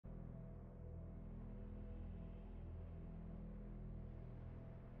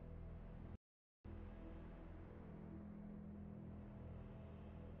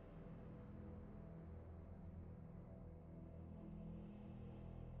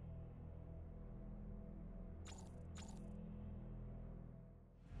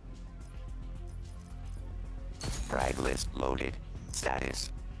Frag list loaded. Status.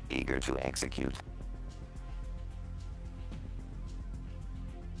 Eager to execute.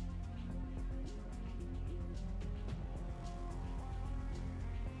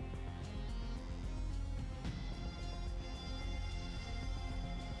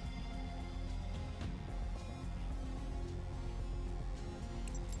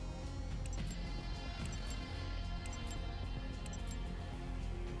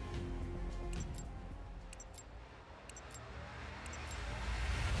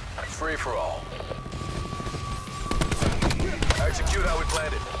 Free for all. Execute how we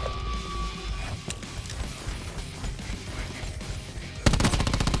planned it.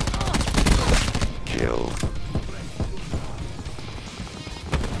 Kill.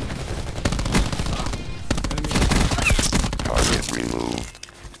 Target removed.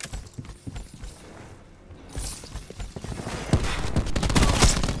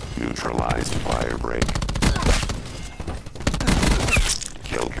 Neutralized fire break.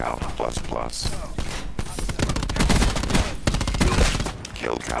 Kill count ++.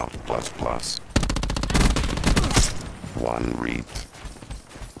 Kill count ++. 1 read.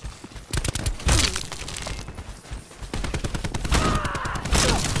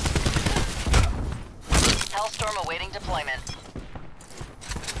 Hellstorm awaiting deployment.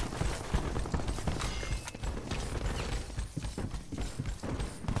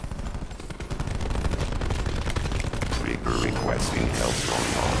 Requesting Hellstorm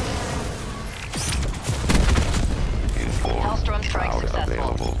on. Inform. Hellstorm strike Shroud successful.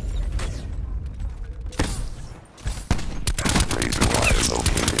 available. Razor wire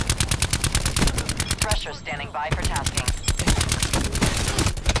located. Thresher standing by for tasking.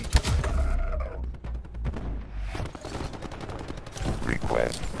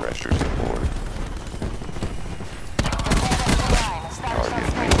 Request pressure support. Target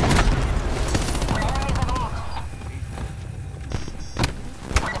removed.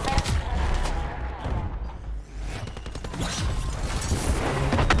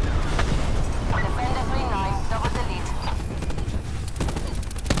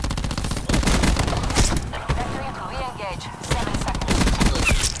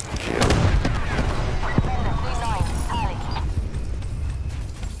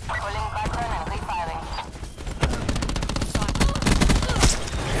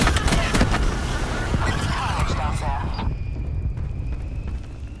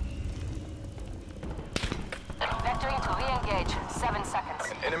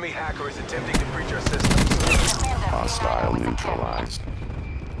 Enemy hacker is attempting to breach our systems. Hostile neutralized.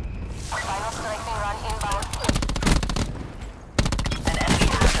 Final strafing run inbound. An enemy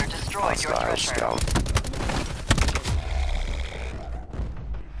hacker destroyed your Hostile thresher. scout.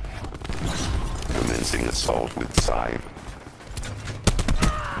 Commencing assault with scythe.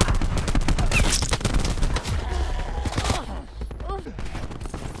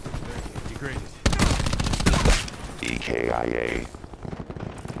 Degraded. EKIA.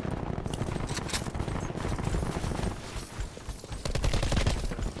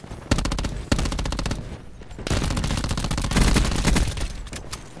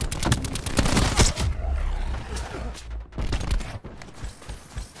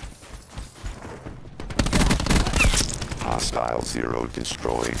 Hostile 0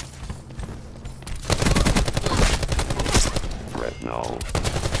 destroyed. Threat null.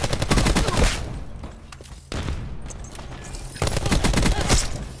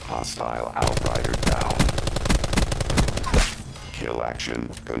 Hostile outrider down. Kill action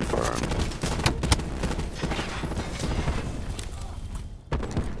confirmed.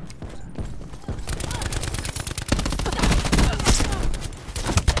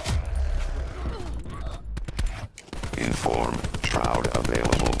 Inform. Shroud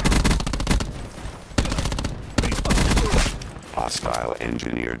available. Hostile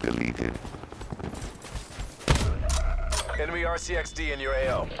engineer deleted. Enemy RCXD in your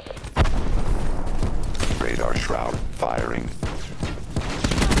AO. Radar shroud firing.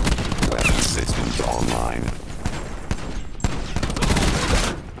 Weapon systems online.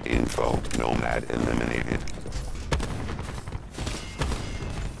 Info. Nomad eliminated.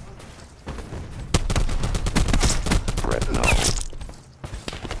 Threat null.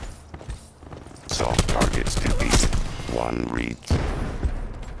 Soft targets defeated. 1 read.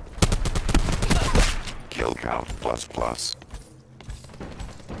 Kill count ++.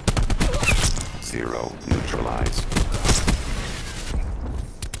 0 neutralized.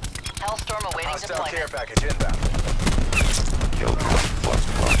 Hellstorm awaiting Hostile care deployment. package inbound. Kill count ++.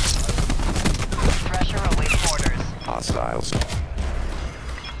 Thresher awaiting orders. Hostiles.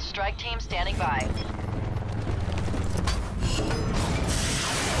 Strike team standing by.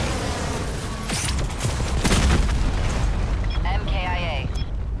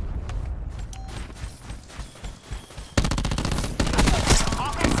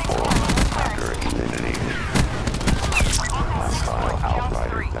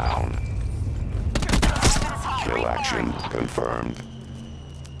 Confirmed.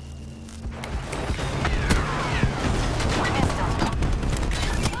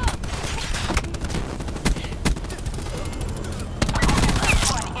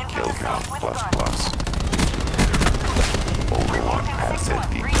 Kill count plus. Overwatch asset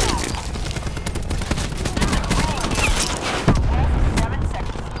depleted. 7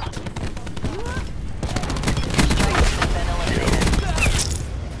 seconds. Strike has been eliminated.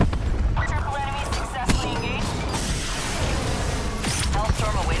 Triple enemies successfully engaged.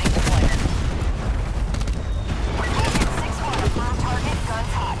 Hellstorm awaiting deployment. 6-1, firm target,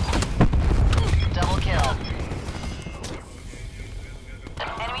 guns hot. Double kill.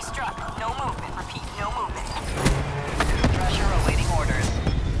 Enemy struck. No movement. Repeat, no movement. Pressure awaiting orders.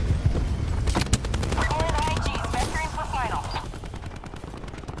 Deploying IGs. Vectoring for final.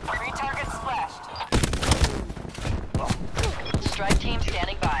 3 targets splashed. Strike team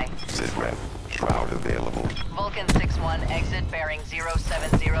standing by. Sitrep. Shroud available. Vulcan 6-1, exit bearing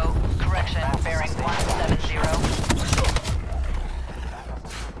 070. Correction, bearing 170.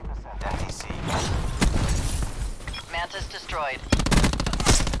 Mantis destroyed.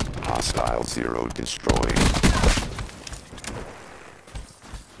 Hostile Zero destroyed.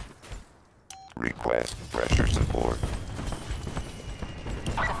 Request pressure support.